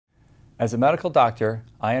As a medical doctor,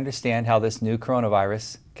 I understand how this new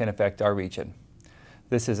coronavirus can affect our region.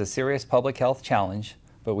 This is a serious public health challenge,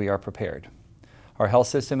 but we are prepared. Our health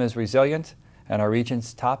system is resilient, and our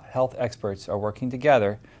region's top health experts are working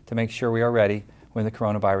together to make sure we are ready when the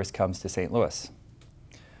coronavirus comes to St. Louis.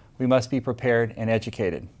 We must be prepared and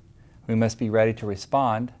educated. We must be ready to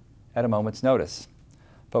respond at a moment's notice.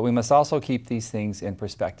 But we must also keep these things in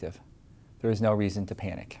perspective. There is no reason to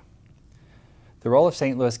panic. The role of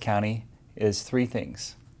St. Louis County is three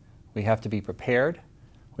things. We have to be prepared,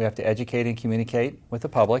 we have to educate and communicate with the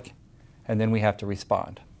public, and then we have to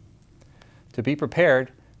respond. To be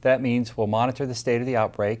prepared, that means we'll monitor the state of the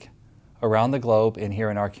outbreak around the globe and here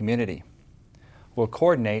in our community. We'll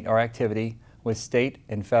coordinate our activity with state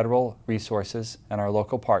and federal resources and our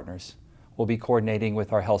local partners. We'll be coordinating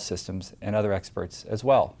with our health systems and other experts as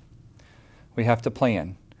well. We have to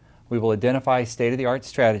plan. We will identify state-of-the-art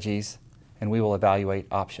strategies and we will evaluate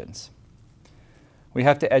options. We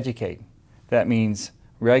have to educate. That means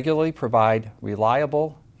regularly provide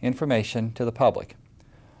reliable information to the public.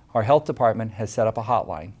 Our health department has set up a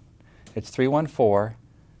hotline. It's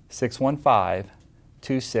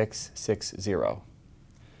 314-615-2660.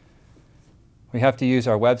 We have to use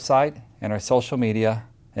our website and our social media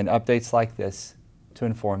and updates like this to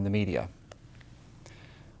inform the media.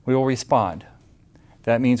 We will respond.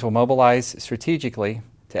 That means we'll mobilize strategically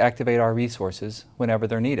to activate our resources whenever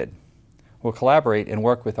they're needed. We'll collaborate and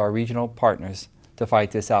work with our regional partners to fight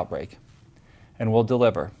this outbreak. And we'll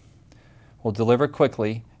deliver. We'll deliver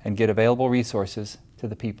quickly and get available resources to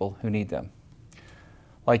the people who need them.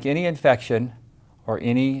 Like any infection or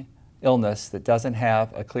any illness that doesn't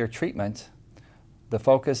have a clear treatment, the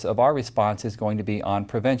focus of our response is going to be on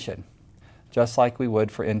prevention, just like we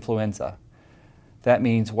would for influenza. That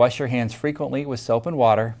means wash your hands frequently with soap and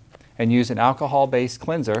water and use an alcohol-based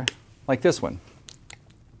cleanser like this one,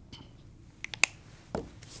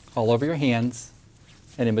 all over your hands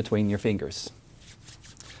and in between your fingers.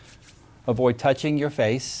 Avoid touching your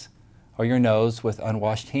face or your nose with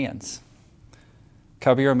unwashed hands.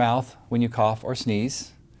 Cover your mouth when you cough or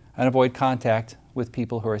sneeze, and avoid contact with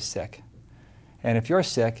people who are sick. And if you're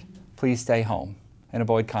sick, please stay home and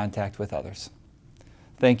avoid contact with others.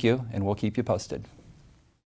 Thank you, and we'll keep you posted.